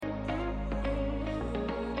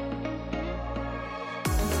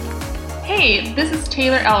Hey, this is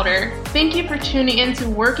Taylor Elder. Thank you for tuning in to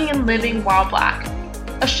Working and Living While Black,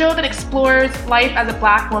 a show that explores life as a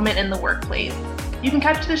Black woman in the workplace. You can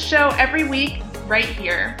catch the show every week right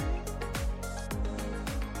here.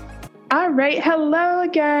 All right. Hello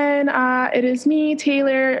again. It is me,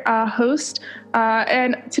 Taylor, host.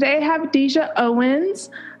 And today I have DaiJhah Owens.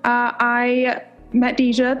 I met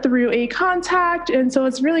DaiJhah through a contact, and so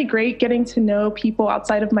it's really great getting to know people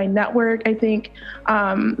outside of my network. I think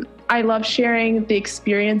I love sharing the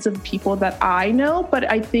experience of people that I know, but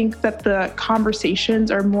I think that the conversations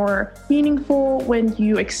are more meaningful when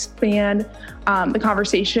you expand the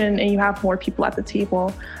conversation and you have more people at the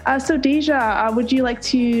table. So DaiJhah, would you like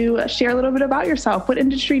to share a little bit about yourself? What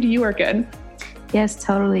industry do you work in? Yes,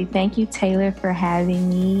 totally. Thank you, Taylor, for having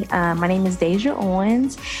me. My name is DaiJhah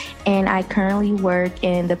Owens, and I currently work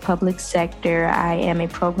in the public sector. I am a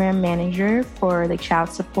program manager for the Child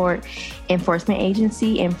Support Enforcement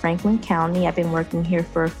Agency in Franklin County. I've been working here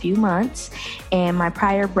for a few months, and my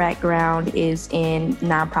prior background is in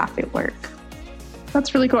nonprofit work.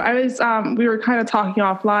 That's really cool. We were kind of talking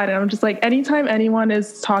offline, and I'm just like, anytime anyone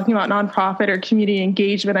is talking about nonprofit or community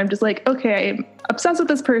engagement, I'm just like, okay, I'm obsessed with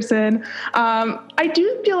this person. I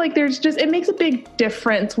do feel like it makes a big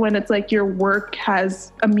difference when it's like your work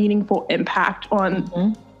has a meaningful impact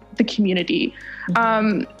on the community.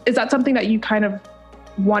 Is that something that you kind of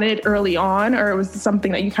wanted early on, or was it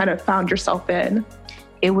something that you kind of found yourself in?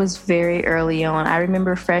 It was very early on. I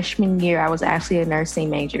remember freshman year, I was actually a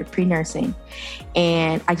nursing major, pre-nursing,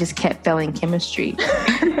 and I just kept failing chemistry.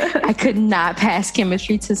 I could not pass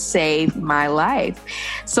chemistry to save my life.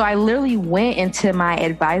 So I literally went into my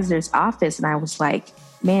advisor's office and I was like,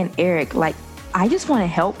 man, Eric, I just want to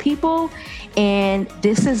help people, and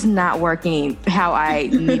this is not working how I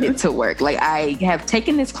need it to work. I have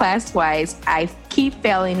taken this class twice. I keep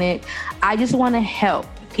failing it. I just want to help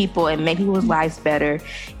people and make people's lives better,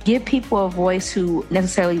 give people a voice who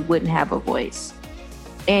necessarily wouldn't have a voice.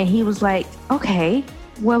 And he was like, okay,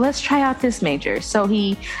 well, let's try out this major. So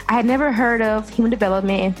I had never heard of human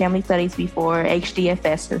development and family studies before.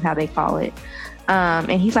 HDFS is how they call it. And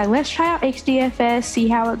he's like, let's try out HDFS, see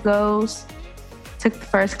how it goes. Took the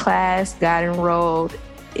first class, got enrolled.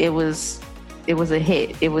 It was a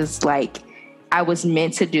hit. It was like, I was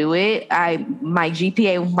meant to do it. My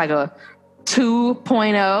GPA was like a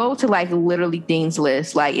 2.0 to literally Dean's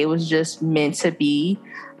List. It was just meant to be.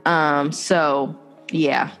 So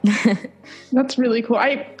yeah. That's really cool.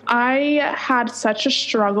 I had such a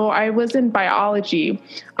struggle. I was in biology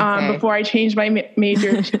before I changed my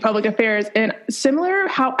major to public affairs, and similar.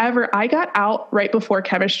 However, I got out right before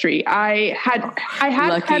chemistry. I had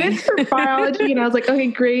credits for biology, and I was like, okay,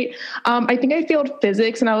 great. I think I failed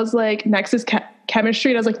physics, and I was like, next is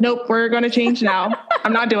chemistry, and I was like, nope, we're going to change now.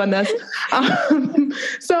 I'm not doing this.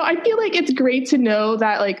 So I feel like it's great to know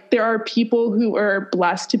that there are people who are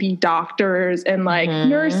blessed to be doctors and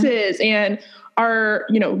nurses and are,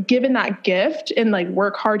 given that gift and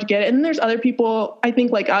work hard to get it. And then there's other people, I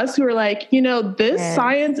think like us, who are this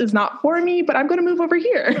science is not for me, but I'm going to move over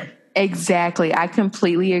here. Exactly. I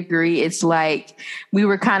completely agree. It's like we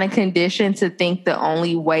were kind of conditioned to think the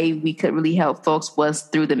only way we could really help folks was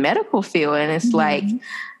through the medical field. And it's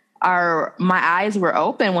my eyes were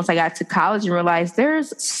open once I got to college and realized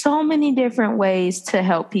there's so many different ways to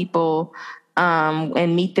help people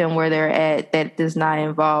and meet them where they're at that does not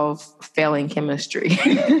involve failing chemistry.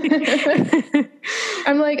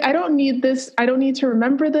 I'm like, I don't need this. I don't need to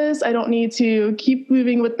remember this. I don't need to keep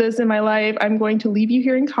moving with this in my life. I'm going to leave you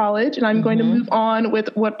here in college, and I'm going to move on with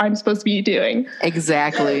what I'm supposed to be doing.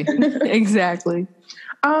 Exactly. Exactly.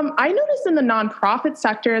 I noticed in the nonprofit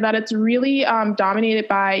sector that it's really dominated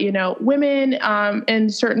by, women in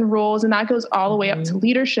certain roles, and that goes all the way up to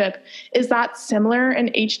leadership. Is that similar in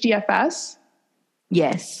HDFS?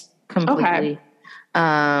 Yes, completely. Okay.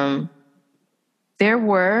 I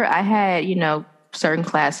had, certain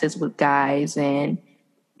classes with guys, and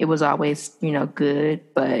it was always, good,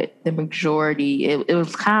 but the majority, it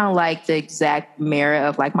was kind of like the exact mirror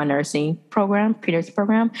of my nursing program, pre-nursing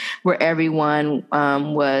program, where everyone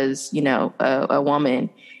was, a woman,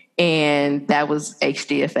 and that was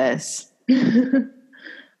HDFS.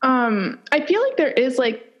 I feel like there is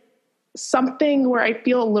something where I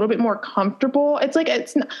feel a little bit more comfortable. I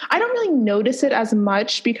don't really notice it as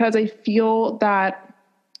much because I feel that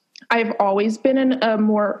I've always been in a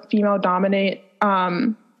more female dominant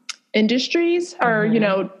industries or,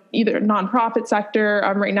 either nonprofit sector.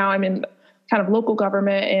 Right now I'm in kind of local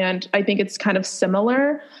government, and I think it's kind of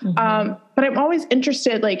similar. But I'm always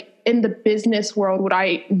interested, in the business world, would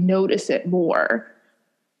I notice it more?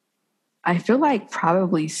 I feel like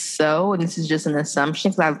probably so, and this is just an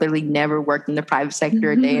assumption because I've literally never worked in the private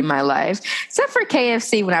sector a day in my life, except for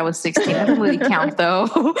KFC when I was 16. That doesn't really count, though.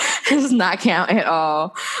 It does not count at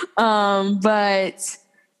all. But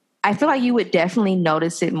I feel like you would definitely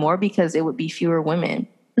notice it more because it would be fewer women.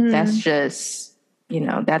 That's just,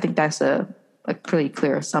 I think that's a pretty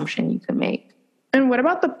clear assumption you could make. And what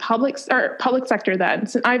about the public sector then?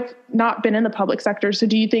 So I've not been in the public sector. So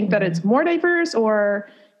do you think that it's more diverse, or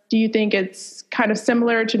do you think it's kind of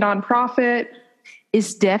similar to nonprofit?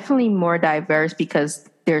 It's definitely more diverse because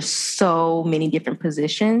there's so many different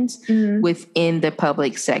positions within the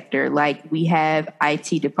public sector. Like we have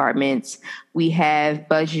IT departments, we have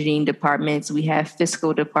budgeting departments, we have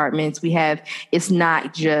fiscal departments, it's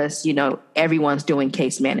not just, everyone's doing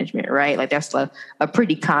case management, right? Like that's a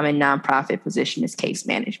pretty common nonprofit position is case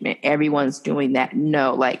management. Everyone's doing that.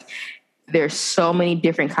 No, like there's so many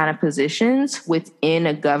different kind of positions within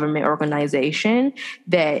a government organization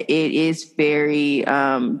that it is very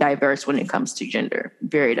diverse when it comes to gender.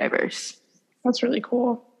 Very diverse. That's really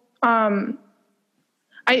cool. I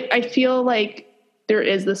feel like there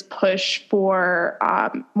is this push for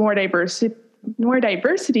more diversity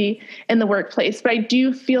in the workplace, but I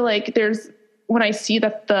do feel like when I see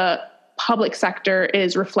that the public sector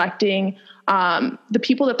is reflecting the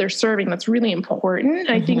people that they're serving, that's really important. And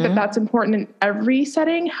I think that that's important in every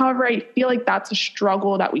setting. However, I feel like that's a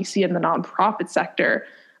struggle that we see in the nonprofit sector.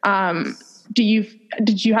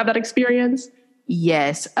 Did you have that experience?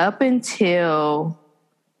 Yes. Up until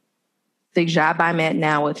the job I'm at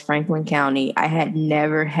now with Franklin County, I had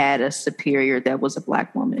never had a superior that was a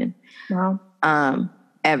Black woman. Wow.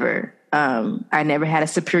 Ever. I never had a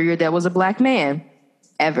superior that was a Black man.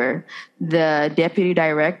 Ever. The deputy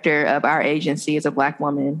director of our agency is a Black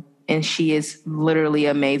woman, and she is literally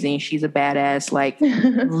amazing. She's a badass, like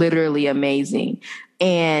literally amazing.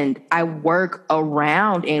 And I work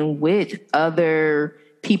around and with other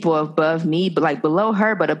people above me, but like below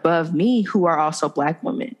her, but above me, who are also Black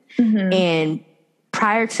women. And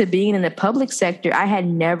prior to being in the public sector, I had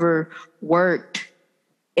never worked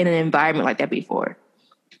in an environment like that before.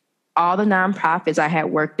 All the nonprofits I had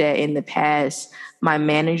worked at in the past, my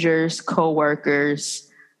managers, coworkers,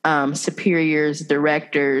 superiors,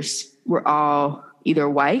 directors were all either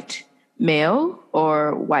white, male,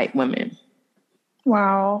 or white women.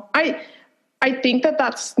 Wow. I think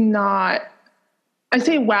that's not, I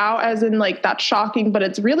say wow as in like that's shocking, but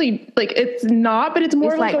it's really like, it's not, but it's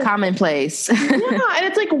more like commonplace. Yeah. And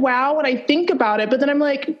it's like, wow, when I think about it, but then I'm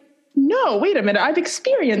like, no, wait a minute. I've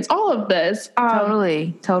experienced all of this.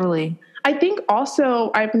 Totally. I think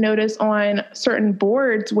also I've noticed on certain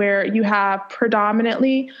boards where you have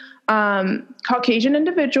predominantly Caucasian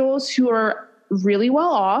individuals who are really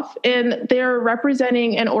well off, and they're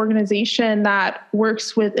representing an organization that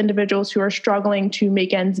works with individuals who are struggling to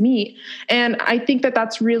make ends meet. And I think that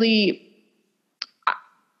that's really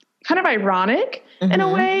kind of ironic in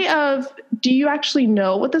a way of, do you actually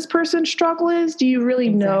know what this person's struggle is? Do you really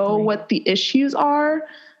know what the issues are?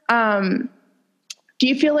 Do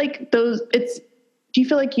you feel like do you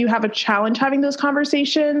feel like you have a challenge having those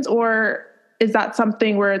conversations, or is that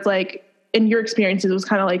something where it's like, in your experiences, it was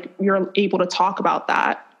kind of like you're able to talk about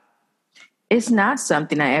that? It's not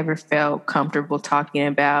something I ever felt comfortable talking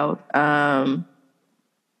about.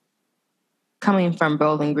 Coming from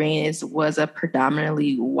Bowling Green was a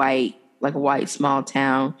predominantly white small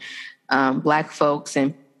town. Black folks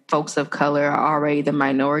and folks of color are already the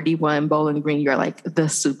minority. Well, in Bowling Green, you're like the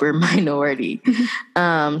super minority.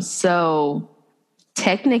 So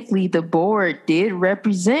technically the board did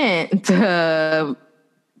represent the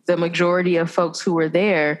majority of folks who were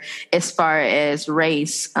there as far as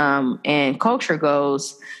race and culture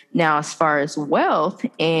goes. Now, as far as wealth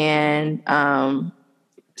and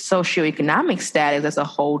socioeconomic status, that's a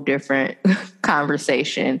whole different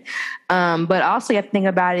conversation. But also, you have to think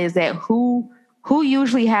about it is that who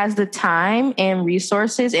usually has the time and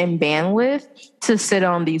resources and bandwidth to sit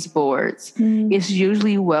on these boards? It's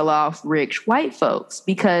usually well-off, rich white folks,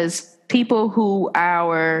 because people who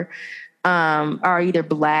are either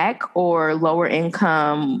Black or lower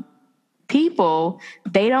income people,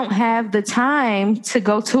 they don't have the time to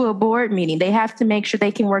go to a board meeting. They have to make sure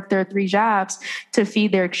they can work their 3 jobs to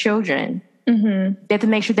feed their children. They have to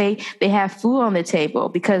make sure they have food on the table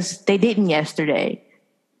because they didn't yesterday.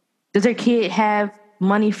 Does their kid have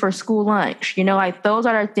money for school lunch? Like those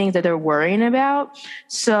are the things that they're worrying about.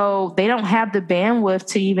 So they don't have the bandwidth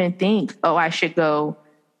to even think, oh, I should go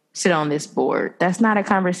sit on this board. That's not a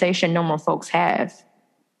conversation normal folks have.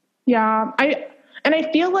 Yeah. I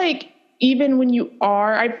feel like even when you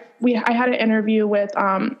are, I had an interview with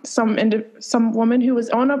some woman who was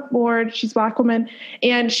on a board. She's a Black woman,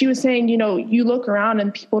 and she was saying, you know, you look around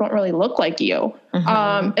and people don't really look like you.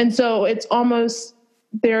 And so it's almost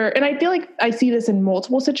there. And I feel like I see this in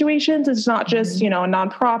multiple situations. It's not just, you know, a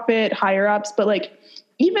nonprofit, higher ups, but like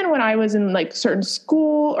even when I was in like certain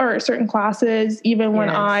school or certain classes, even when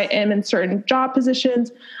I am in certain job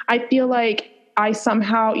positions, I feel like I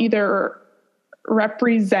somehow either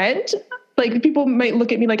represent, like people might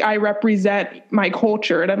look at me like I represent my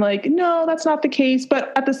culture, and I'm like, no, that's not the case.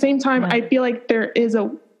 But at the same time, I feel like there is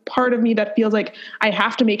a part of me that feels like I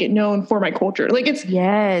have to make it known for my culture. Like it's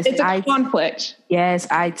a conflict. Yes,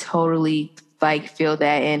 I totally like feel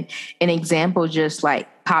that. And an example just like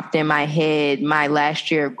popped in my head. My last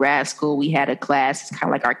year of grad school, we had a class. It's kind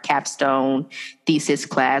of like our capstone thesis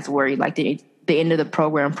class where like the end of the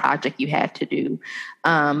program project you had to do.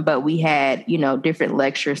 But we had, you know, different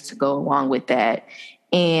lectures to go along with that.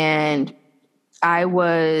 And I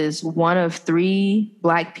was one of 3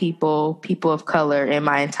 Black people of color in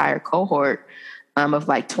my entire cohort of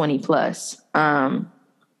like 20 plus, about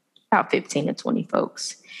 15 to 20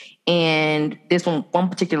 folks. And this one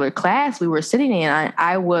particular class we were sitting in,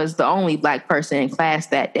 I was the only Black person in class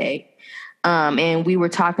that day. And we were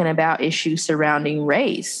talking about issues surrounding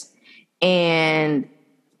race. And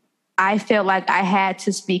I felt like I had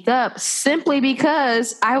to speak up simply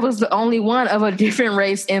because I was the only one of a different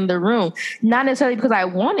race in the room. Not necessarily because I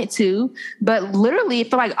wanted to, but literally it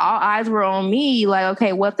felt like all eyes were on me. Like,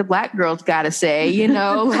 okay, what the Black girls got to say, you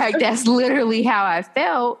know, like that's literally how I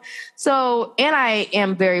felt. So, and I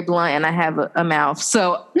am very blunt and I have a mouth.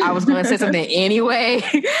 So I was going to say something anyway,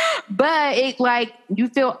 but it like, you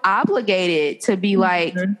feel obligated to be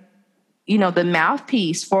like, you know, the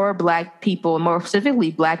mouthpiece for Black people, more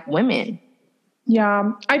specifically Black women.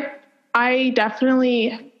 Yeah, I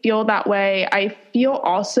definitely feel that way. I feel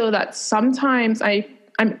also that sometimes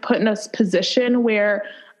I'm put in a position where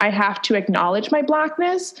I have to acknowledge my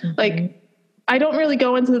Blackness. Like, I don't really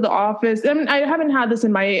go into the office. I mean, I haven't had this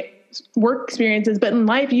in my work experiences, but in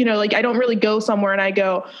life, you know, like I don't really go somewhere and I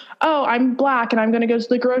go, oh, I'm Black and I'm going to go to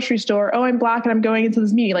the grocery store. Oh, I'm Black and I'm going into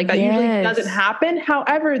this meeting. Like that usually doesn't happen.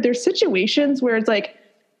 However, there's situations where it's like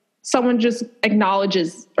someone just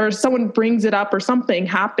acknowledges or someone brings it up or something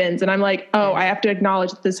happens. And I'm like, oh, I have to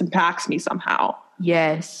acknowledge that this impacts me somehow.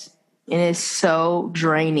 Yes. And it's so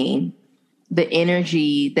draining. The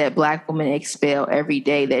energy that Black women expel every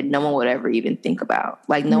day that no one would ever even think about.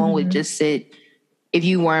 Like no one would just sit. If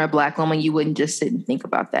you weren't a Black woman, you wouldn't just sit and think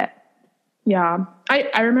about that. Yeah.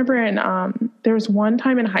 I remember there was one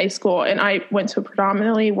time in high school and I went to a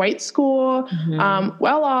predominantly white school,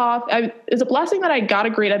 well off. It's a blessing that I got a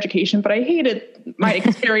great education, but I hated my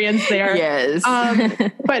experience there. Yes.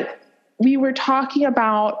 But we were talking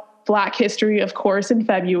about Black history, of course, in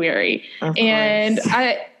February. And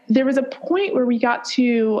there was a point where we got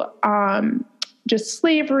to just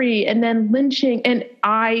slavery and then lynching. And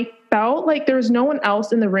I felt like there was no one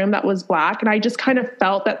else in the room that was Black. And I just kind of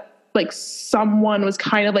felt that like someone was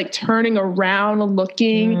kind of like turning around and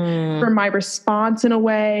looking for my response in a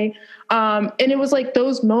way. And it was like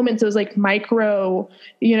those moments, it was like micro,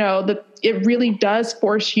 you know, it really does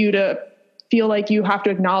force you to feel like you have to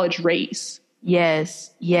acknowledge race.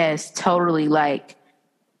 Yes, totally. Like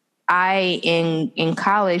in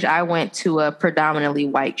college, I went to a predominantly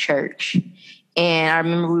white church. And I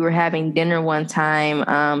remember we were having dinner one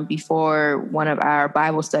time before one of our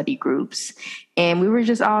Bible study groups. And we were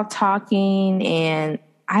just all talking. And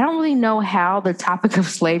I don't really know how the topic of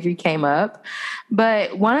slavery came up.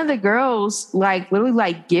 But one of the girls like literally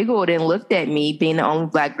like giggled and looked at me being the only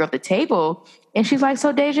Black girl at the table. And she's like,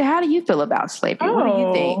 so DaiJhah, how do you feel about slavery? What do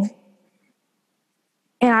you think?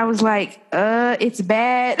 And I was like, it's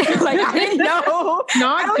bad. Like, I didn't know.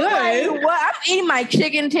 Not good. Like, what? I'm eating my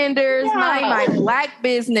chicken tenders, minding my Black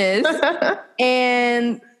business.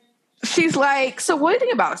 And she's like, so what do you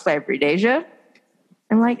think about slavery, DaiJhah?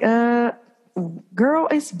 I'm like, girl,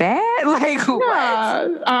 it's bad. Like,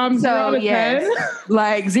 what? 0 out of 10.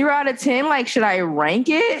 Like 0 out of 10. Like, should I rank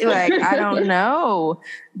it? Like, I don't know.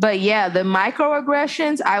 But yeah, the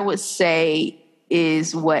microaggressions, I would say,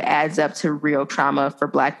 is what adds up to real trauma for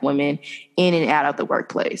Black women in and out of the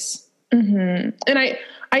workplace. And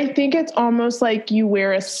I think it's almost like you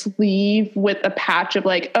wear a sleeve with a patch of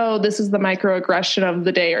like, oh, this is the microaggression of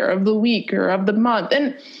the day or of the week or of the month.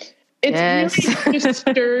 And it's really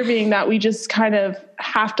disturbing that we just kind of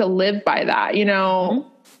have to live by that, you know?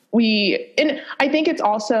 And I think it's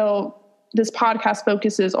also, this podcast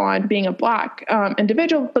focuses on being a Black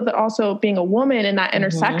individual, but also being a woman in that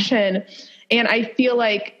intersection. And I feel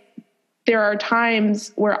like there are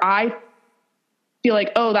times where I feel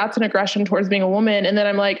like, oh, that's an aggression towards being a woman. And then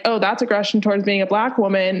I'm like, oh, that's aggression towards being a Black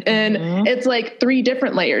woman. And it's like 3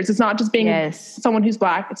 different layers. It's not just being someone who's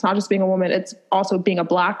Black. It's not just being a woman. It's also being a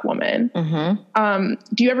Black woman.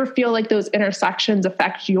 Do you ever feel like those intersections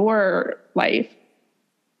affect your life?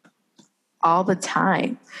 All the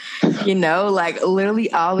time, like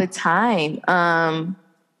literally all the time.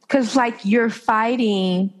 'Cause like you're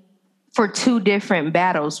fighting for 2 different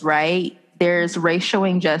battles, right? There's racial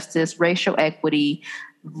injustice, racial equity,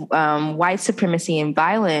 white supremacy and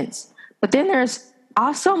violence. But then there's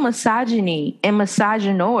also misogyny and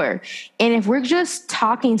misogynoir. And if we're just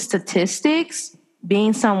talking statistics,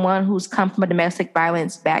 being someone who's come from a domestic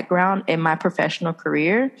violence background in my professional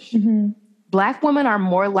career, Black women are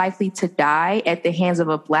more likely to die at the hands of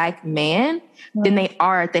a Black man than they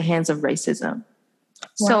are at the hands of racism.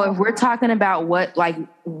 Wow. So if we're talking about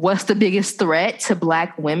what's the biggest threat to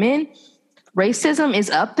Black women, racism is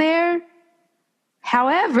up there.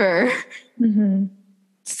 However,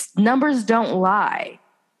 numbers don't lie.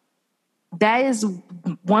 That is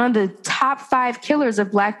one of the top 5 killers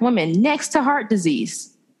of Black women, next to heart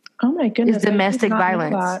disease. Oh my goodness. Is domestic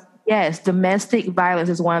violence. Yes, domestic violence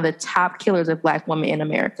is one of the top killers of Black women in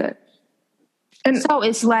America. And so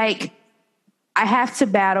it's like I have to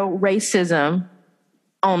battle racism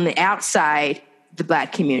on the outside the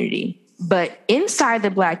Black community. But inside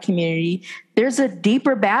the Black community, there's a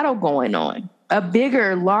deeper battle going on, a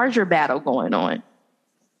bigger, larger battle going on.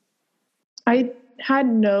 I had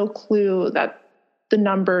no clue that the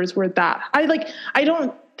numbers were that. I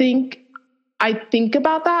don't think I think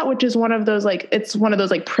about that, which is one of those, it's one of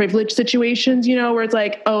those privilege situations, where it's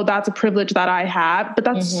like, oh, that's a privilege that I have. But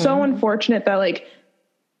that's so unfortunate that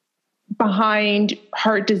behind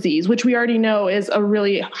heart disease, which we already know is a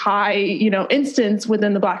really high, instance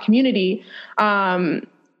within the Black community.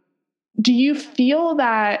 Do you feel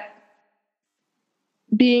that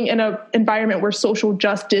being in an environment where social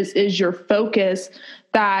justice is your focus,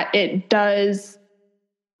 that it does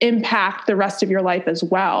impact the rest of your life as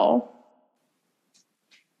well?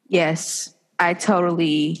 Yes, I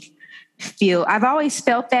totally feel, I've always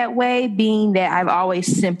felt that way, being that I've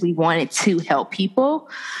always simply wanted to help people.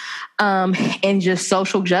 And just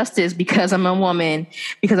social justice, because I'm a woman,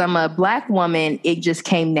 because I'm a Black woman, it just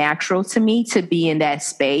came natural to me to be in that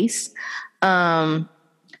space. But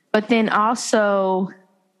then also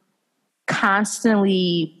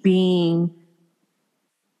constantly being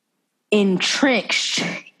entrenched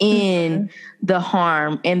in the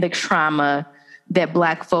harm and the trauma that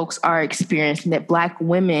Black folks are experiencing, that Black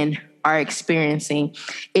women are experiencing,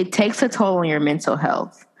 it takes a toll on your mental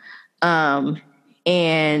health.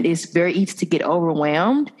 And it's very easy to get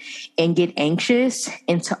overwhelmed and get anxious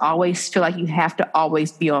and to always feel like you have to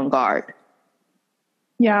always be on guard.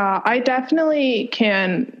 Yeah, I definitely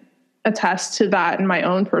can attest to that in my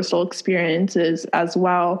own personal experiences as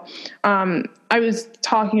well. I was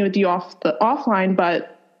talking with you offline,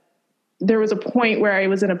 but there was a point where I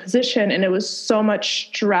was in a position and it was so much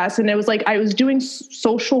stress, and it was like I was doing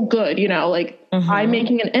social good, I'm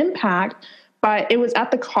making an impact, but it was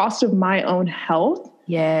at the cost of my own health.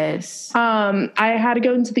 Yes. I had to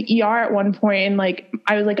go into the ER at one point, and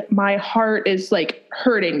I was like, my heart is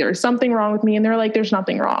hurting. There's something wrong with me. And they're like, there's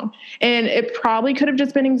nothing wrong. And it probably could have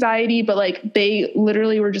just been anxiety, but they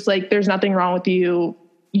literally were just like, there's nothing wrong with you.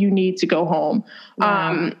 You need to go home.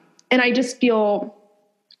 Wow. And I just feel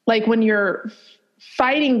like when you're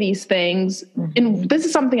fighting these things, and this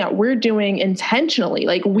is something that we're doing intentionally,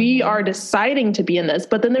 we are deciding to be in this,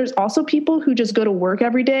 but then there's also people who just go to work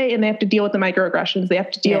every day and they have to deal with the microaggressions. They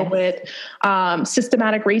have to deal with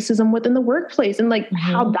systematic racism within the workplace, and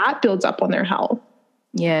how that builds up on their health.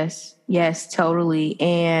 Yes, totally.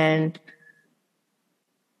 And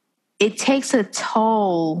it takes a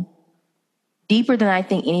toll deeper than I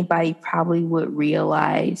think anybody probably would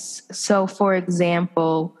realize. So for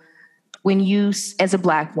example, when you, as a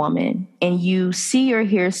Black woman, and you see or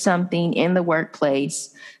hear something in the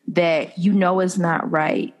workplace that is not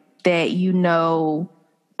right, that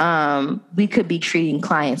we could be treating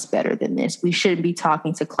clients better than this. We shouldn't be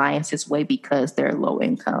talking to clients this way because they're low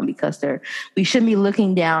income, we shouldn't be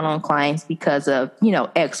looking down on clients because of,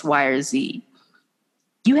 X, Y, or Z.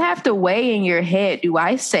 You have to weigh in your head, do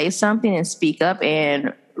I say something and speak up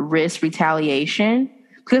and risk retaliation?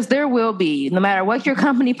 Because there will be, no matter what your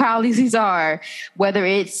company policies are, whether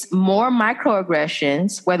it's more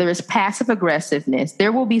microaggressions, whether it's passive aggressiveness,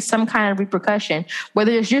 there will be some kind of repercussion,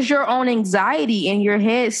 whether it's just your own anxiety in your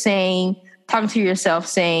head talking to yourself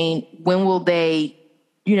saying, when will they,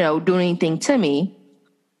 do anything to me?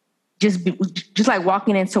 just like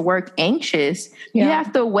walking into work anxious, you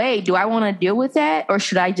have to weigh, do I want to deal with that, or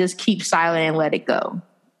should I just keep silent and let it go?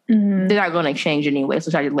 Mm-hmm. They're not going to exchange anyway, so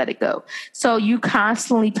should I just let it go? So you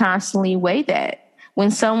constantly weigh that. When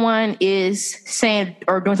someone is saying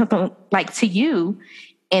or doing something like to you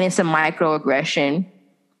and it's a microaggression,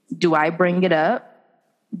 do I bring it up?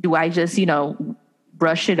 Do I just,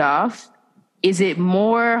 brush it off? Is it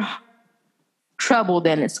more trouble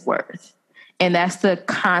than it's worth? And that's the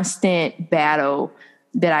constant battle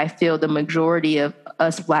that I feel the majority of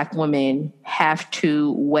us Black women have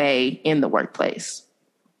to weigh in the workplace.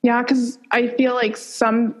 Yeah, because I feel like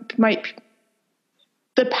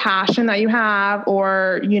the passion that you have,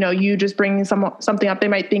 or, you just bringing something up, they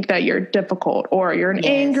might think that you're difficult or you're an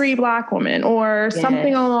angry Black woman or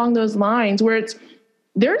something along those lines, where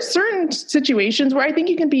there are certain situations where I think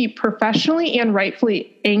you can be professionally and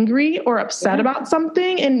rightfully angry or upset about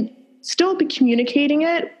something and still be communicating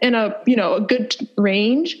it in a good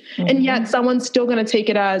range. Mm-hmm. And yet someone's still going to take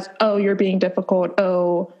it as, oh, you're being difficult.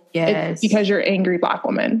 Oh, it's because you're an angry Black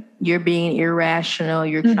woman. You're being irrational.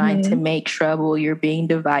 You're trying to make trouble. You're being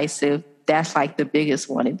divisive. That's like the biggest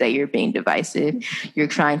one, is that you're being divisive. You're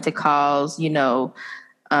trying to cause,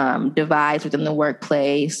 divides within the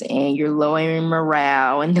workplace, and you're lowering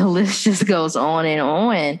morale, and the list just goes on and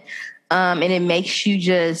on. And it makes you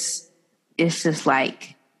it's just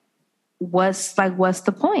like, what's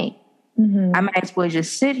the point? Mm-hmm. I might as well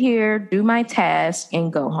just sit here, do my task,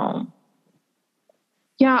 and go home.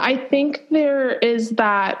 Yeah, I think there is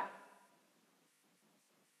that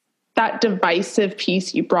divisive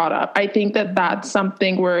piece you brought up. I think that that's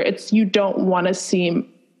something where you don't want to seem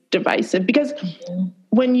divisive, because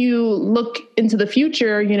when you look into the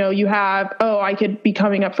future, you have, I could be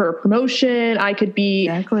coming up for a promotion. I could be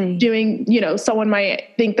doing, someone might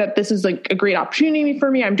think that this is like a great opportunity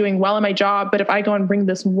for me. I'm doing well in my job. But if I go and bring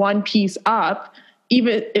this one piece up,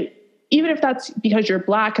 even if that's because you're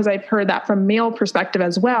Black, because I've heard that from male perspective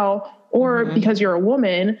as well, or because you're a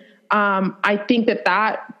woman, I think that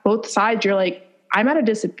both sides, you're like, I'm at a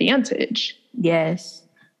disadvantage. Yes.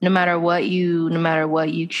 No matter what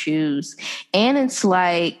you choose. And it's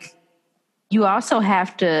like, you also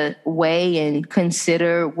have to weigh and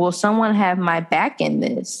consider, will someone have my back in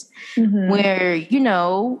this? Mm-hmm. Where,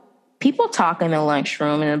 people talk in the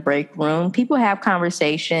lunchroom, in the break room, people have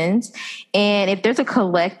conversations. And if there's a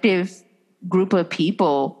collective group of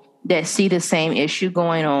people that see the same issue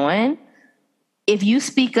going on, if you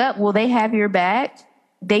speak up, will they have your back?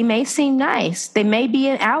 They may seem nice. They may be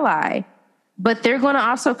an ally, but they're going to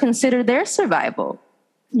also consider their survival.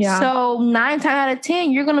 Yeah. So 9 times out of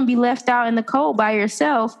 10, you're going to be left out in the cold by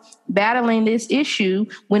yourself battling this issue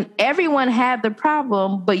when everyone had the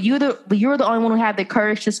problem, but you're the only one who had the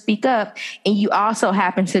courage to speak up, and you also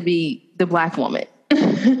happen to be the Black woman.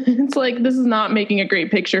 It's like, this is not making a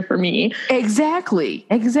great picture for me. Exactly.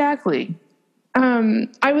 I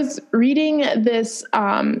was reading this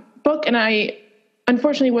book, and I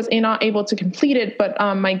unfortunately was not able to complete it, but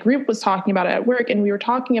my group was talking about it at work, and we were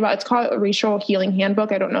talking about, it's called A Racial Healing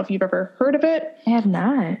Handbook. I don't know if you've ever heard of it. I have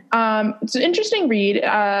not. It's an interesting read.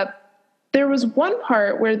 There was one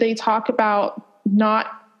part where they talk about not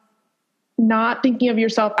thinking of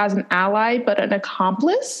yourself as an ally, but an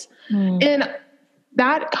accomplice. And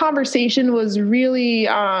that conversation was really,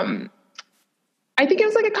 I think it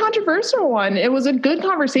was like a controversial one. It was a good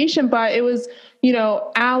conversation, but it was,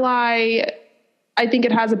 ally, I think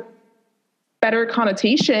it has a better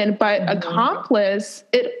connotation, but accomplice,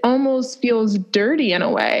 it almost feels dirty in a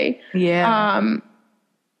way. Yeah.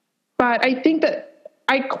 But I think that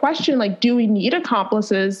I question, like, do we need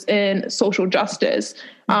accomplices in social justice?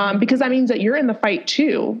 Because that means that you're in the fight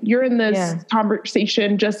too. You're in this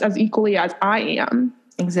conversation just as equally as I am.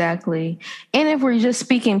 Exactly. And if we're just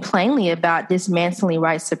speaking plainly about dismantling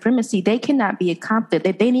white supremacy, they cannot be accomplice.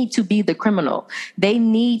 They need to be the criminal. They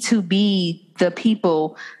need to be the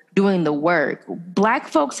people doing the work. Black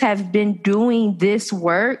folks have been doing this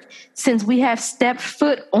work since we have stepped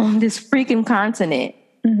foot on this freaking continent.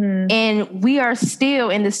 Mm-hmm. And we are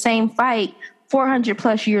still in the same fight 400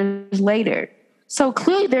 plus years later. So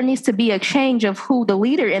clearly there needs to be a change of who the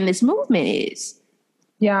leader in this movement is.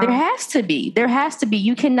 Yeah. There has to be.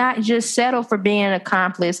 You cannot just settle for being an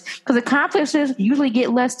accomplice, because accomplices usually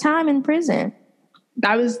get less time in prison.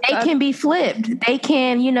 They can be flipped. They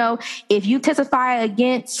can, if you testify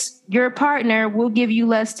against your partner, we'll give you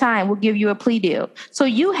less time. We'll give you a plea deal. So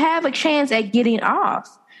you have a chance at getting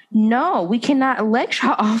off. No, we cannot let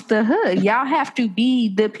y'all off the hook. Y'all have to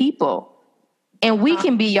be the people. And we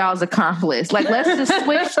can be y'all's accomplice. Like, let's just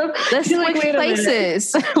switch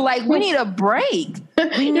places. Like, we need a break.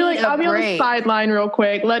 You're like, I'll be on the sideline real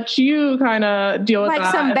quick. Let you kind of deal with like that.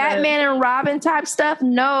 Like some Batman and Robin type stuff.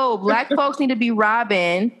 No, Black folks need to be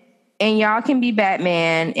Robin and y'all can be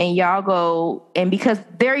Batman and y'all go. And because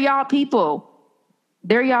they're y'all people.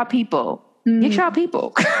 They're y'all people. Get y'all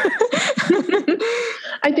people.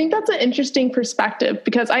 I think that's an interesting perspective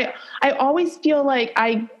because I always feel like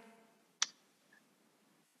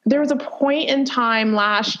there was a point in time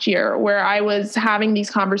last year where I was having these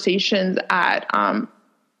conversations at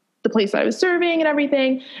the place I was serving and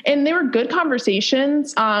everything. And they were good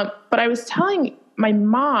conversations. But I was telling my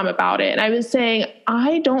mom about it. And I was saying,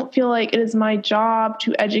 I don't feel like it is my job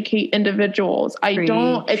to educate individuals.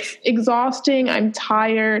 It's exhausting. I'm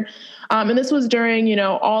tired. And this was during,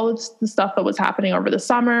 all of the stuff that was happening over the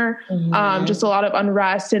summer, just a lot of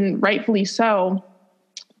unrest and rightfully so.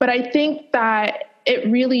 But I think that it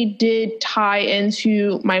really did tie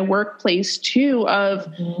into my workplace too of,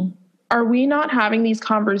 are we not having these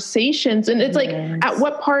conversations? And it's like, at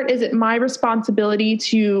what part is it my responsibility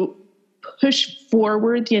to push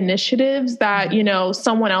forward the initiatives that,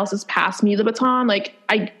 someone else has passed me the baton? Like,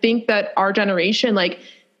 I think that our generation,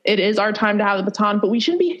 it is our time to have the baton, but we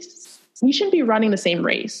shouldn't be running the same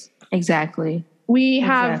race. Exactly. We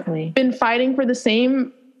have been fighting for the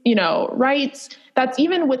same, rights. That's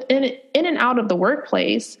even in and out of the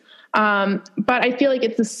workplace. But I feel like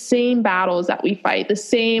it's the same battles that we fight, the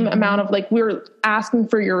same amount of we're asking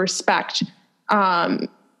for your respect. To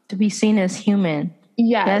be seen as human.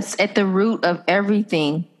 Yes. That's at the root of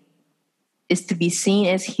everything, is to be seen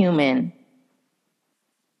as human.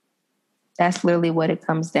 That's literally what it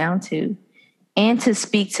comes down to. And to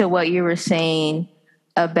speak to what you were saying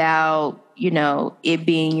about, it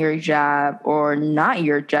being your job or not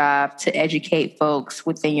your job to educate folks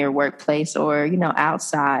within your workplace or,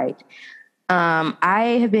 outside.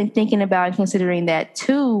 I have been thinking about and considering that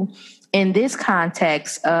too, in this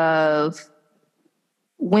context of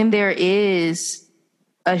when there is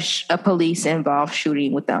a police involved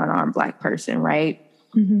shooting with an unarmed Black person, right?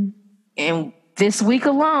 Mm-hmm. And this week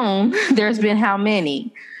alone, there's been how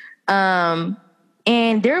many?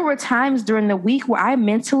 And there were times during the week where I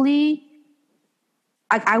mentally,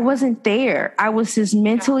 I wasn't there. I was just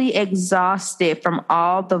mentally exhausted from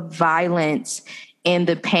all the violence and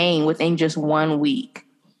the pain within just 1 week.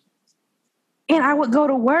 And I would go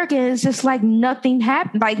to work and it's just like nothing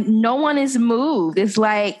happened. Like no one is moved. It's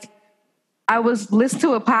like I was listening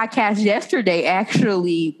to a podcast yesterday,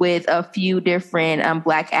 actually, with a few different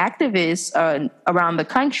Black activists around the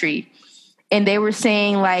country. And they were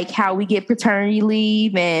saying how we get paternity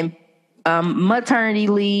leave and maternity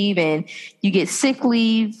leave, and you get sick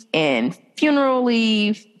leave and funeral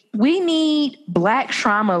leave. We need Black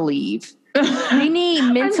trauma leave. We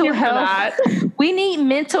need mental health. We need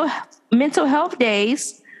mental health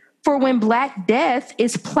days for when Black death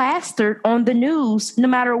is plastered on the news, no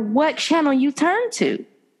matter what channel you turn to.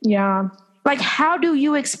 Yeah. How do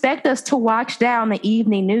you expect us to watch down the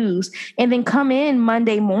evening news and then come in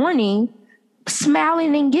Monday morning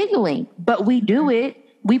smiling and giggling? But we do it.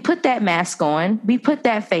 We put that mask on. We put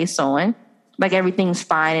that face on. Everything's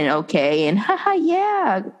fine and okay. And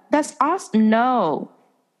yeah, that's awesome. No,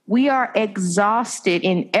 we are exhausted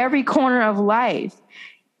in every corner of life.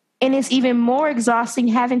 And it's even more exhausting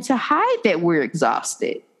having to hide that we're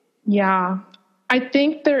exhausted. Yeah. I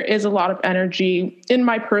think there is a lot of energy in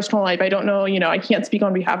my personal life. I don't know, I can't speak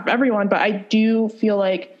on behalf of everyone, but I do feel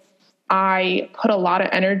like I put a lot of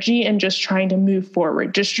energy in just trying to move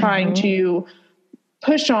forward, just trying to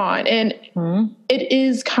push on. And it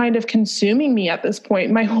is kind of consuming me at this point.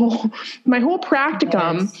 My whole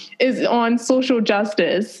practicum is on social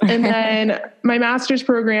justice. And then my master's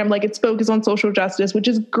program, it's focused on social justice, which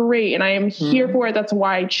is great. And I am here for it. That's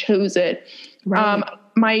why I chose it. Right.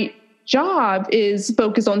 My job is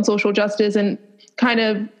focused on social justice and kind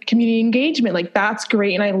of community engagement. That's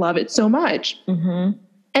great. And I love it so much. Mm-hmm.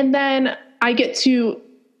 And then I get to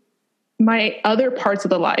my other parts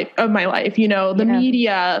of my life, the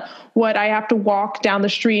media, what I have to walk down the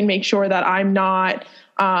street and make sure that I'm not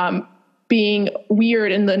being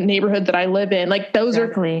weird in the neighborhood that I live in. Those are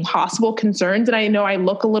possible concerns. And I know I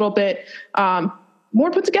look a little bit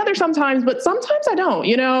more put together sometimes, but sometimes I don't,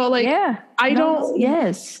 I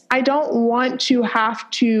don't want to have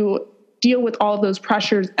to deal with all of those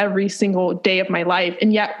pressures every single day of my life.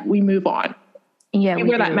 And yet we move on. Yeah, we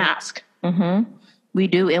wear that mask. Mm-hmm. We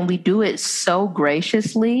do. And we do it so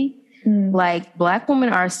graciously. Black women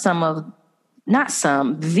are the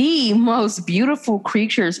most beautiful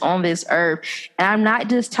creatures on this earth. And I'm not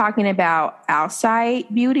just talking about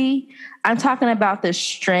outside beauty. I'm talking about the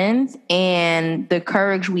strength and the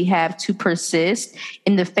courage we have to persist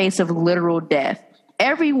in the face of literal death.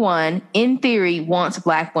 everyone in theory wants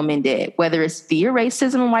Black women dead, whether it's via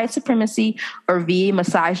racism and white supremacy or via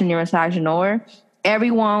misogyny or misogynoir.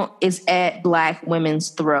 Everyone is at Black women's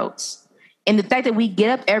throats. And the fact that we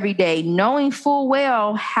get up every day knowing full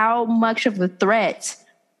well how much of a threat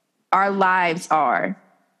our lives are,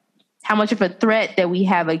 how much of a threat that we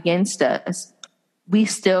have against us, we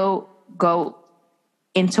still go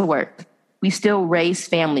into work. We still raise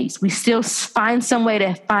families. We still find some way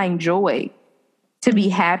to find joy, to be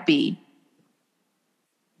happy.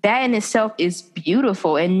 That in itself is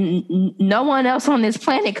beautiful. And no one else on this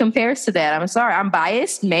planet compares to that. I'm sorry, I'm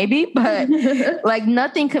biased, maybe, but like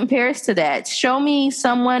nothing compares to that. Show me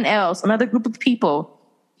someone else, another group of people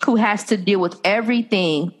who has to deal with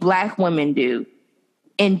everything Black women do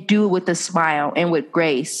and do it with a smile and with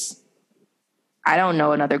grace. I don't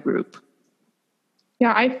know another group.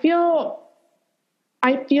 Yeah, I feel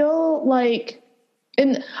like,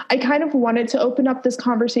 and I kind of wanted to open up this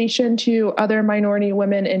conversation to other minority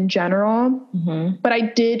women in general, but I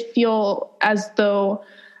did feel as though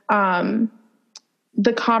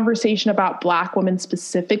the conversation about Black women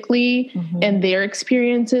specifically and their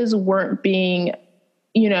experiences weren't being,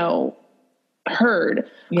 heard.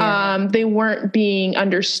 Yeah. They weren't being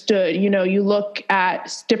understood. You look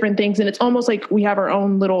at different things and it's almost like we have our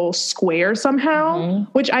own little square somehow,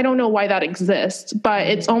 which I don't know why that exists, but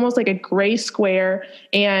it's almost like a gray square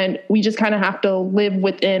and we just kind of have to live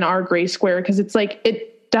within our gray square because it's like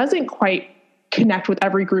it doesn't quite connect with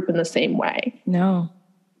every group in the same way. No,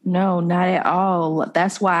 not at all.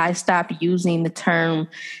 That's why I stopped using the term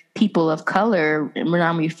people of color when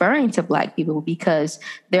I'm referring to Black people, because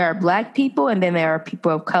there are Black people and then there are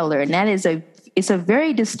people of color. And that is it's a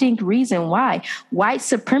very distinct reason why white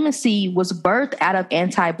supremacy was birthed out of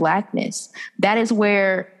anti-Blackness. That is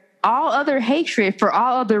where all other hatred for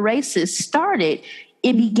all other races started.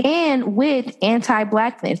 It began with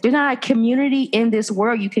anti-Blackness. There's not a community in this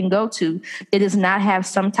world you can go to that does not have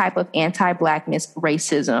some type of anti-Blackness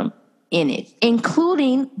racism in it,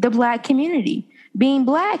 including the Black community. Being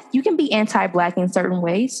Black, you can be anti-Black in certain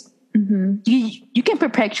ways. You can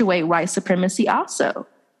perpetuate white supremacy also.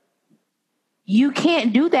 You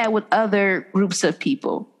can't do that with other groups of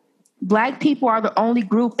people. Black people are the only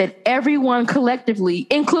group that everyone collectively,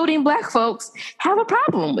 including Black folks, have a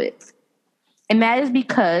problem with. And that is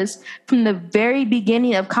because from the very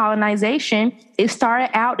beginning of colonization, it started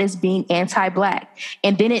out as being anti-Black.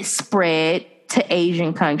 And then it spread to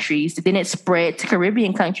Asian countries. Then it spread to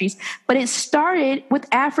Caribbean countries. But it started with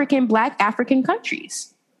Black African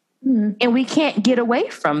countries. And we can't get away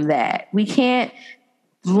from that. We can't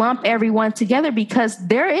lump everyone together because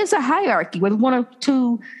there is a hierarchy, whether we want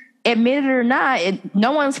to admit it or not.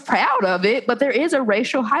 No one's proud of it, but there is a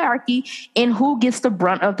racial hierarchy in who gets the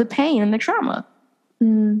brunt of the pain and the trauma.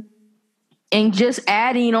 And just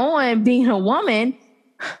adding on being a woman,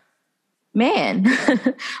 man,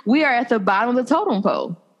 we are at the bottom of the totem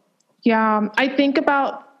pole. Yeah, I think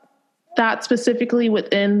about that specifically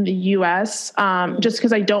within the U.S., just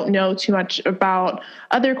because I don't know too much about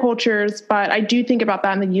other cultures, but I do think about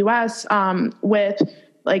that in the U.S. With,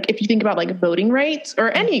 like, if you think about like voting rights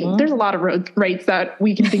or there's a lot of rights that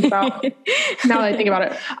we can think about now that I think about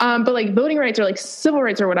it. But like voting rights or like civil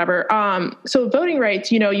rights or whatever. So voting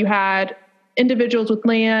rights, you had individuals with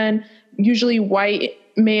land, usually white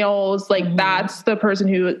males, like that's the person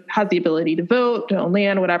who has the ability to vote, to own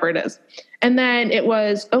land, whatever it is. And then it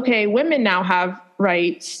was, okay, women now have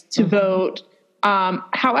rights to vote.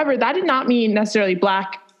 However, that did not mean necessarily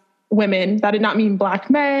Black women. That did not mean Black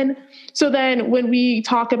men. So then when we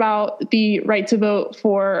talk about the right to vote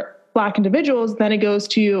for Black individuals, then it goes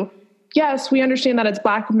to, yes, we understand that it's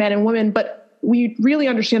Black men and women, but we really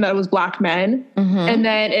understand that it was Black men. And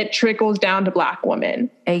then it trickles down to Black women.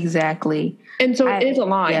 Exactly. And so it is a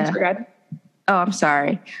line. Yeah. Forget. Oh, I'm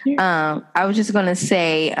sorry. I was just going to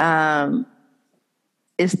say,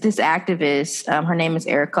 it's this activist, her name is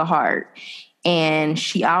Erica Hart, and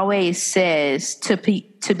she always says to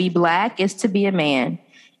be Black is to be a man,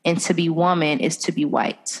 and to be woman is to be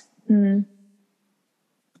white.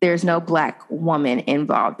 There's no Black woman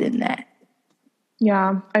involved in that.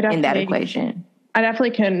 Yeah, in that equation. I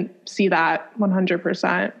definitely can see that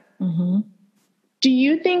 100%. Do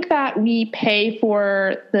you think that we pay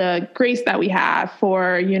for the grace that we have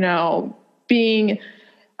for, being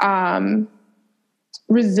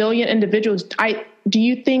resilient individuals? Do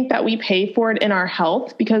you think that we pay for it in our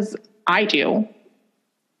health? Because I do.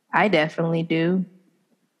 I definitely do.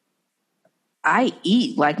 I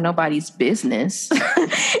eat like nobody's business.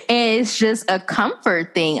 And it's just a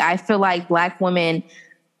comfort thing. I feel like Black women,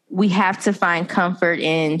 we have to find comfort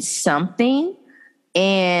in something.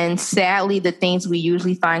 And sadly, the things we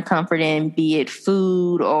usually find comfort in, be it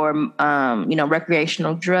food or,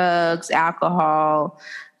 recreational drugs, alcohol,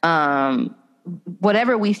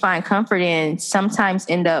 whatever we find comfort in, sometimes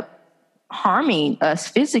end up harming us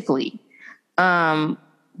physically.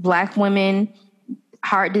 Black women,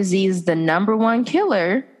 heart disease is the number one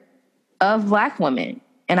killer of Black women.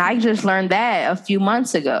 And I just learned that a few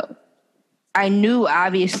months ago. I knew,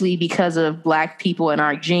 obviously, because of Black people and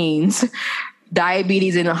our genes,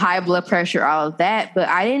 diabetes and high blood pressure, all of that. But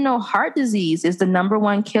I didn't know heart disease is the number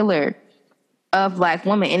one killer of Black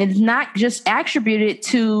women. And it's not just attributed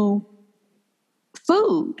to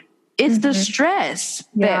food. It's the stress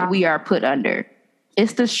that we are put under.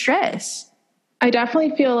 It's the stress. I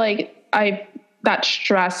definitely feel like that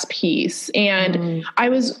stress piece. And I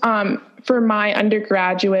was, for my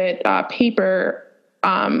undergraduate paper,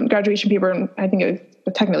 graduation paper, I think it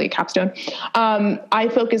was technically a capstone, I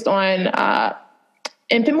focused on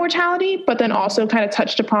infant mortality, but then also kind of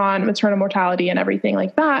touched upon maternal mortality and everything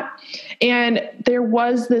like that. And there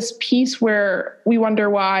was this piece where we wonder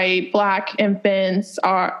why Black infants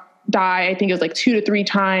die, I think it was like 2 to 3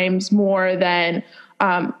 times more than,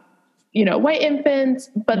 white infants,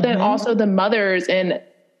 but then also the mothers and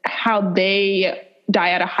how they die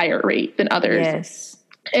at a higher rate than others. Yes.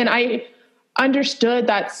 And I understood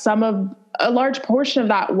that a large portion of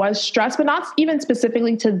that was stress, but not even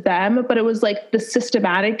specifically to them, but it was like the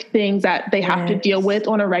systematic things that they have to deal with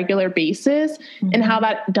on a regular basis and how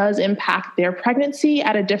that does impact their pregnancy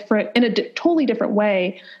in a totally different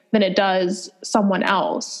way than it does someone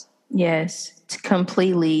else. Yes,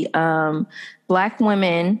 completely. Black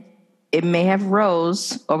women, it may have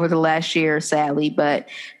rose over the last year, sadly, but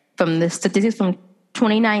from the statistics from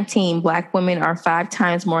 2019, Black women are 5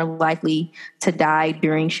 times more likely to die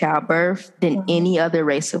during childbirth than any other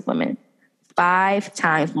race of women. 5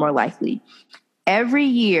 times more likely. Every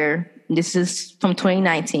year, this is from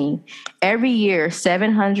 2019, every year,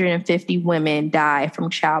 750 women die from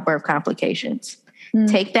childbirth complications.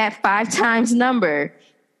 Take that 5 times number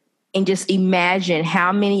and just imagine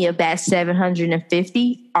how many of that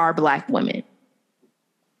 750 are Black women.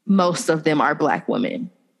 Most of them are Black women.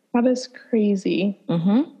 That is crazy.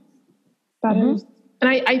 That is, and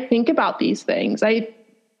I think about these things. I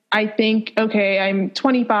think, okay, I'm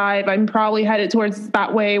 25. I'm probably headed towards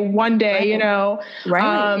that way one day,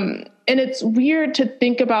 Right. And it's weird to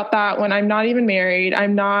think about that when I'm not even married.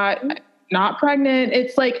 I'm not pregnant.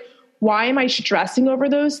 It's like, why am I stressing over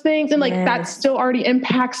those things? And that still already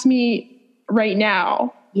impacts me right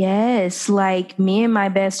now. Yes. Like me and my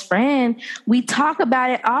best friend, we talk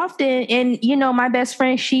about it often. And, my best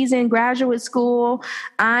friend, she's in graduate school.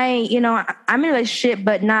 I'm in a relationship,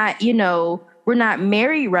 but not, we're not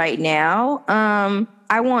married right now.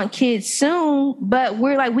 I want kids soon, but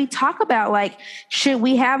we talk about should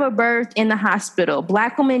we have a birth in the hospital?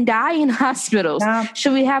 Black women die in hospitals. Yeah.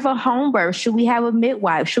 Should we have a home birth? Should we have a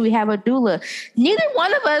midwife? Should we have a doula? Neither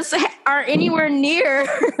one of us are anywhere near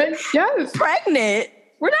pregnant.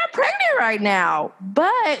 We're not pregnant right now,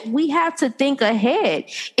 but we have to think ahead.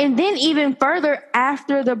 And then even further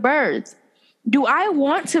after the birth, do I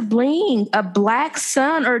want to bring a Black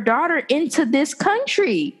son or daughter into this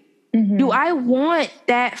country? Do I want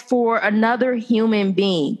that for another human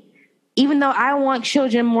being? Even though I want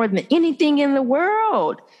children more than anything in the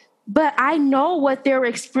world, but I know what their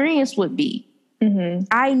experience would be.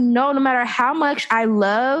 I know no matter how much I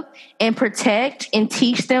love and protect and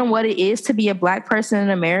teach them what it is to be a Black person in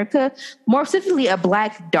America, more specifically a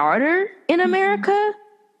Black daughter in America,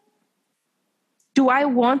 do I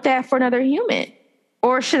want that for another human?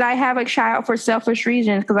 Or should I have a child for selfish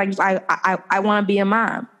reasons because I want to be a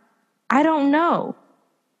mom? I don't know.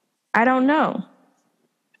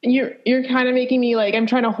 You're kind of making me I'm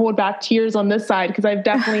trying to hold back tears on this side because I've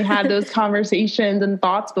definitely had those conversations and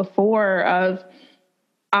thoughts before of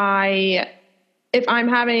if I'm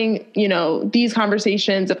having, these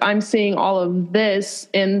conversations, if I'm seeing all of this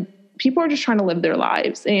and people are just trying to live their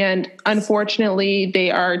lives. And unfortunately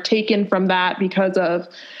they are taken from that because of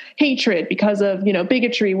hatred, because of,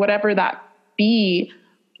 bigotry, whatever that be.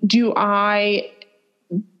 Do I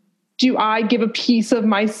give a piece of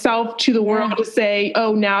myself to the world to say,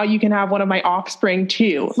 oh, now you can have one of my offspring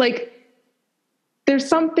too? There's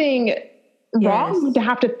something wrong to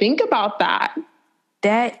have to think about that.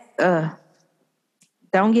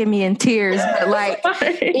 Don't get me in tears, but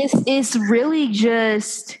it's really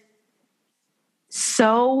just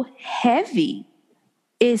so heavy.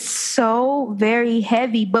 It's so very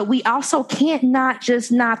heavy, but we also can't not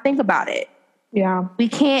think about it. Yeah. We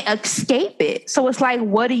can't escape it. So it's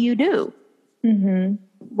what do you do?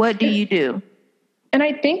 What do you do? And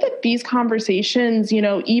I think that these conversations,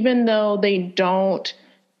 even though they don't,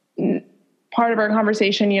 part of our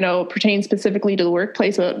conversation, pertains specifically to the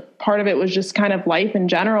workplace, but part of it was just kind of life in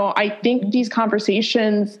general. I think these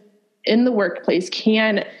conversations in the workplace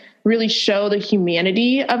can really show the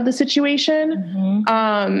humanity of the situation.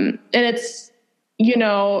 And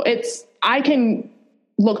I can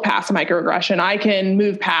look past a microaggression. I can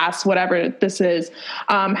move past whatever this is.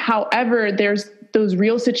 However, there's those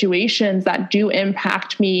real situations that do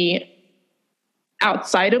impact me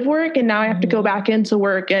outside of work. And now I have to go back into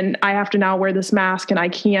work and I have to now wear this mask and I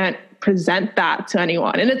can't present that to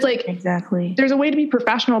anyone. And it's like, exactly, there's a way to be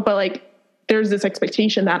professional, but like, there's this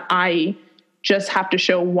expectation that I just have to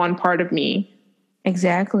show one part of me.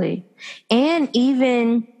 Exactly. And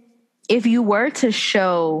even if you were to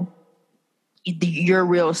show your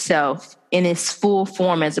real self in its full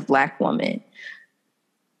form as a Black woman,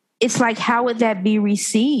 it's like, how would that be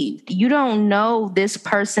received? You don't know this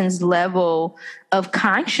person's level of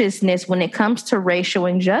consciousness when it comes to racial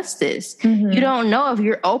injustice. You don't know if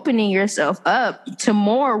you're opening yourself up to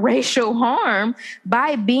more racial harm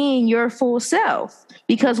by being your full self,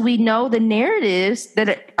 because we know the narratives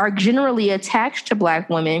that are generally attached to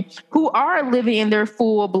Black women who are living in their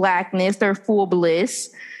full Blackness, their full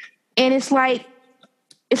bliss. And it's like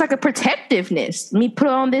a protectiveness. Let me put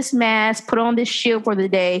on this mask, put on this shield for the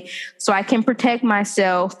day so I can protect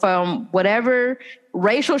myself from whatever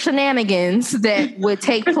racial shenanigans that would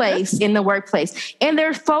take place in the workplace. And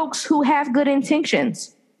there's folks who have good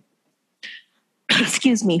intentions.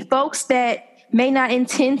 Excuse me, folks that may not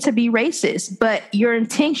intend to be racist, but your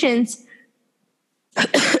intentions,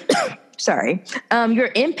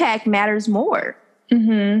 your impact matters more.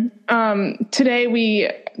 Today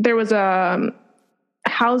there was a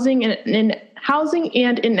housing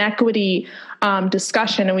and inequity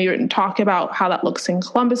discussion, and we were talking about how that looks in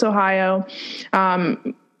Columbus, Ohio,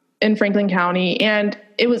 in Franklin County. And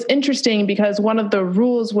it was interesting because one of the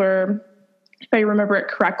rules were, if I remember it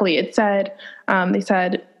correctly, it said, they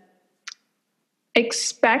said,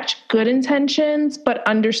 expect good intentions, but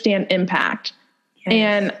understand impact. Yes.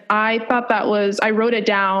 And I thought I wrote it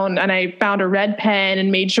down and I found a red pen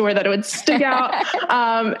and made sure that it would stick out.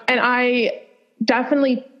 And I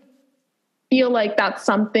definitely feel like that's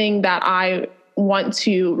something that I want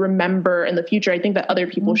to remember in the future. I think that other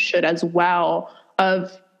people should as well. I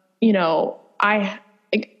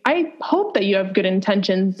hope that you have good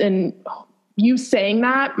intentions, and you saying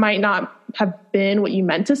that might not have been what you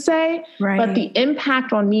meant to say, right, but the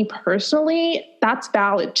impact on me personally, that's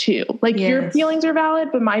valid too. Like, yes, your feelings are valid,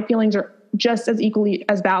 but my feelings are just as equally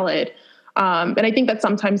as valid. And I think that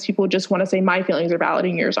sometimes people just want to say my feelings are valid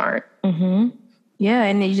and yours aren't. Yeah.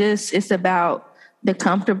 And it's about the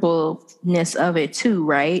comfortableness of it too,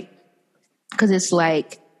 right? Because it's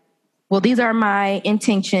like, well, these are my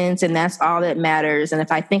intentions and that's all that matters. And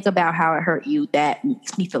if I think about how it hurt you, that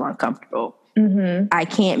makes me feel uncomfortable. I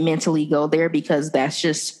can't mentally go there because that's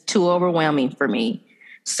just too overwhelming for me.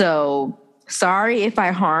 So sorry if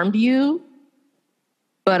I harmed you,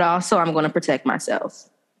 but also I'm going to protect myself.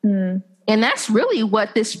 And that's really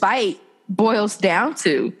what this fight boils down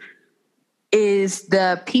to, is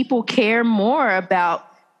the people care more about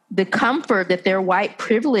the comfort that their white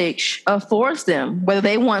privilege affords them, whether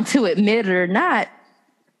they want to admit it or not,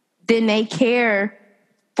 than they care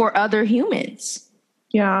for other humans.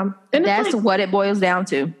 Yeah. And that's what it boils down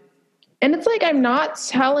to. And it's like, I'm not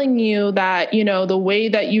telling you that, the way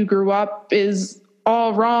that you grew up is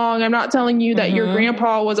all wrong. I'm not telling you that your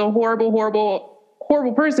grandpa was a horrible, horrible,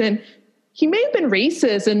 horrible person. He may have been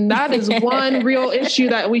racist, and that is one real issue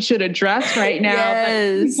that we should address right now.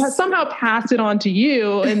 Yes. That somehow passed it on to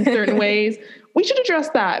you in certain ways. We should address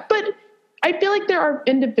that. But I feel like there are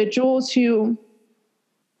individuals who,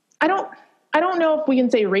 I don't know if we can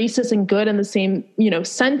say racist and good in the same,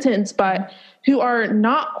 sentence, but who are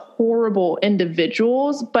not horrible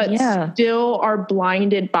individuals, but still are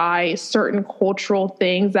blinded by certain cultural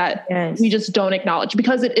things that we just don't acknowledge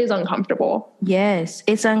because it is uncomfortable. Yes,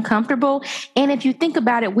 it's uncomfortable. And if you think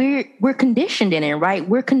about it, we're conditioned in it, right?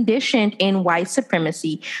 We're conditioned in white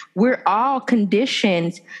supremacy. We're all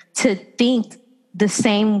conditioned to think the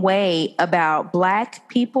same way about Black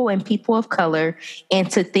people and people of color,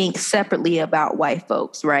 and to think separately about white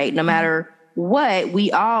folks, right? No matter what,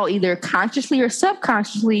 we all either consciously or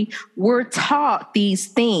subconsciously were taught these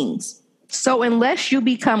things. So unless you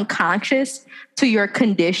become conscious to your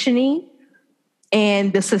conditioning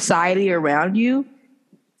and the society around you,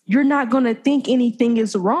 you're not going to think anything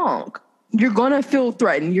is wrong. You're going to feel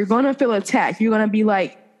threatened. You're going to feel attacked. You're going to be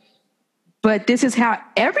like, but this is how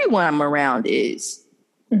everyone I'm around is.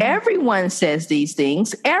 Everyone says these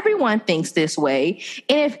things. Everyone thinks this way.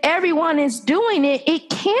 And if everyone is doing it, it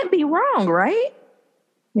can't be wrong, right?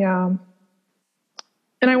 Yeah.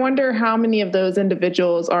 And I wonder how many of those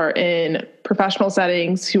individuals are in professional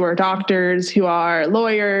settings, who are doctors, who are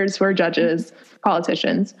lawyers, who are judges,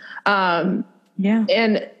 politicians. And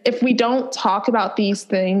if we don't talk about these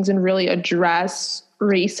things and really address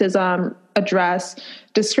racism, address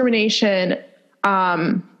discrimination,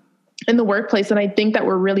 in the workplace, then I think that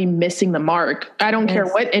we're really missing the mark. I don't care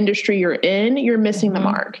what industry you're in, you're missing the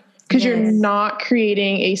mark, because you're not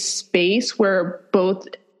creating a space where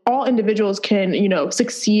all individuals can,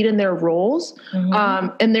 succeed in their roles.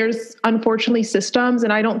 And there's unfortunately systems,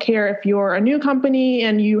 and I don't care if you're a new company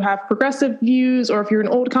and you have progressive views, or if you're an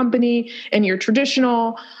old company and you're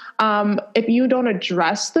traditional. If you don't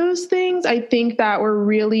address those things, I think that we're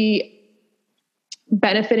really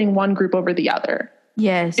benefiting one group over the other.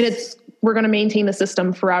 Yes. And we're going to maintain the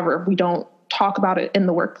system forever if we don't talk about it in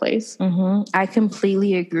the workplace. I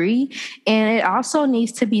completely agree. And it also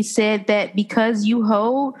needs to be said that because you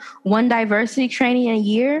hold one diversity training a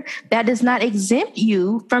year, that does not exempt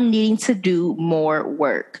you from needing to do more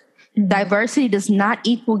work. Diversity does not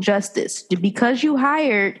equal justice. Because you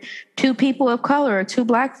hired 2 people of color or 2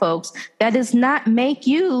 Black folks, that does not make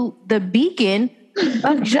you the beacon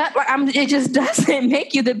of it just doesn't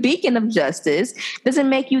make you the beacon of justice. Doesn't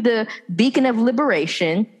make you the beacon of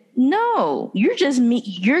liberation. No, you're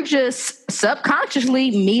just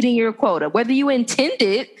subconsciously meeting your quota, whether you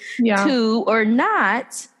intended to or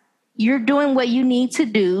not. You're doing what you need to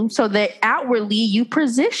do so that outwardly you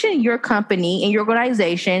position your company and your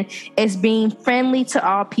organization as being friendly to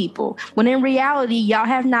all people. When in reality, y'all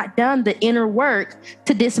have not done the inner work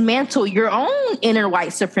to dismantle your own inner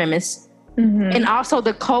white supremacy. And also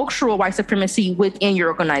the cultural white supremacy within your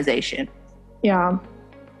organization. Yeah,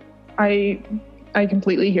 I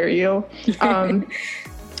completely hear you.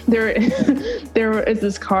 There is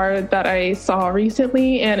this card that I saw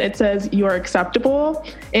recently, and it says "You're acceptable,"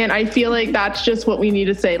 and I feel like that's just what we need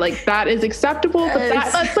to say. Like, that is acceptable, but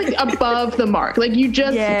that's like above the mark. Like, you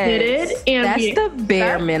just did it, and that's the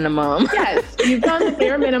bare minimum. Yes, you've done the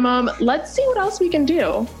bare minimum. Let's see what else we can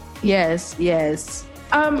do. Yes.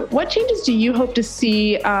 What changes do you hope to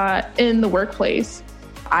see in the workplace?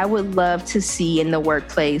 I would love to see in the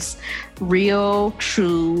workplace real,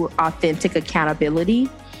 true, authentic accountability.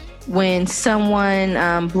 When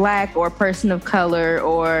someone Black or person of color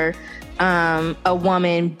or a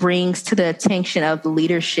woman brings to the attention of the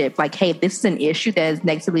leadership, like, hey, this is an issue that is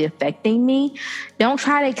negatively affecting me, don't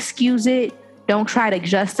try to excuse it. Don't try to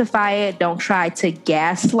justify it. Don't try to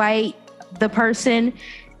gaslight the person.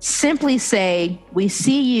 Simply say, we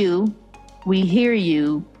see you, we hear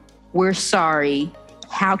you, we're sorry.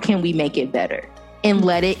 How can we make it better? And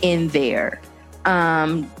let it end there.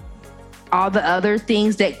 All the other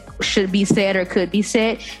things that should be said or could be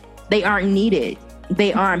said, they aren't needed.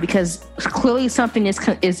 They aren't, because clearly something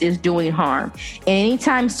is doing harm. And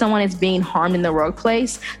anytime someone is being harmed in the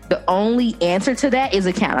workplace, the only answer to that is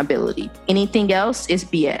accountability. Anything else is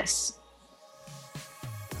BS.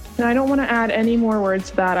 And I don't want to add any more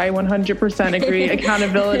words to that. I 100% agree.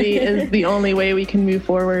 Accountability is the only way we can move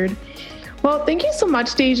forward. Well, thank you so much,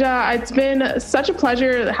 DaiJhah. It's been such a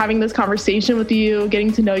pleasure having this conversation with you,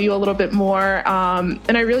 getting to know you a little bit more.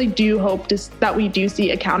 And I really do hope that we do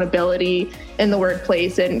see accountability in the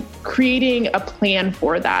workplace and creating a plan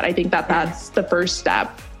for that. I think that's the first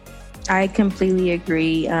step. I completely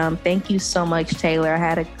agree. Thank you so much, Taylor. I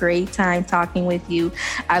had a great time talking with you.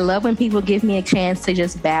 I love when people give me a chance to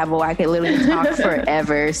just babble. I could literally talk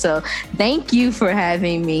forever. So thank you for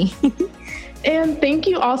having me. And thank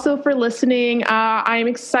you also for listening. I'm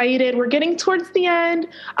excited. We're getting towards the end,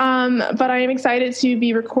 but I am excited to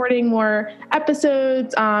be recording more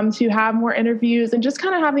episodes, to have more interviews, and just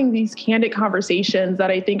kind of having these candid conversations that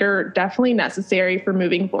I think are definitely necessary for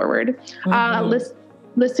moving forward.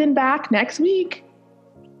 Listen back next week.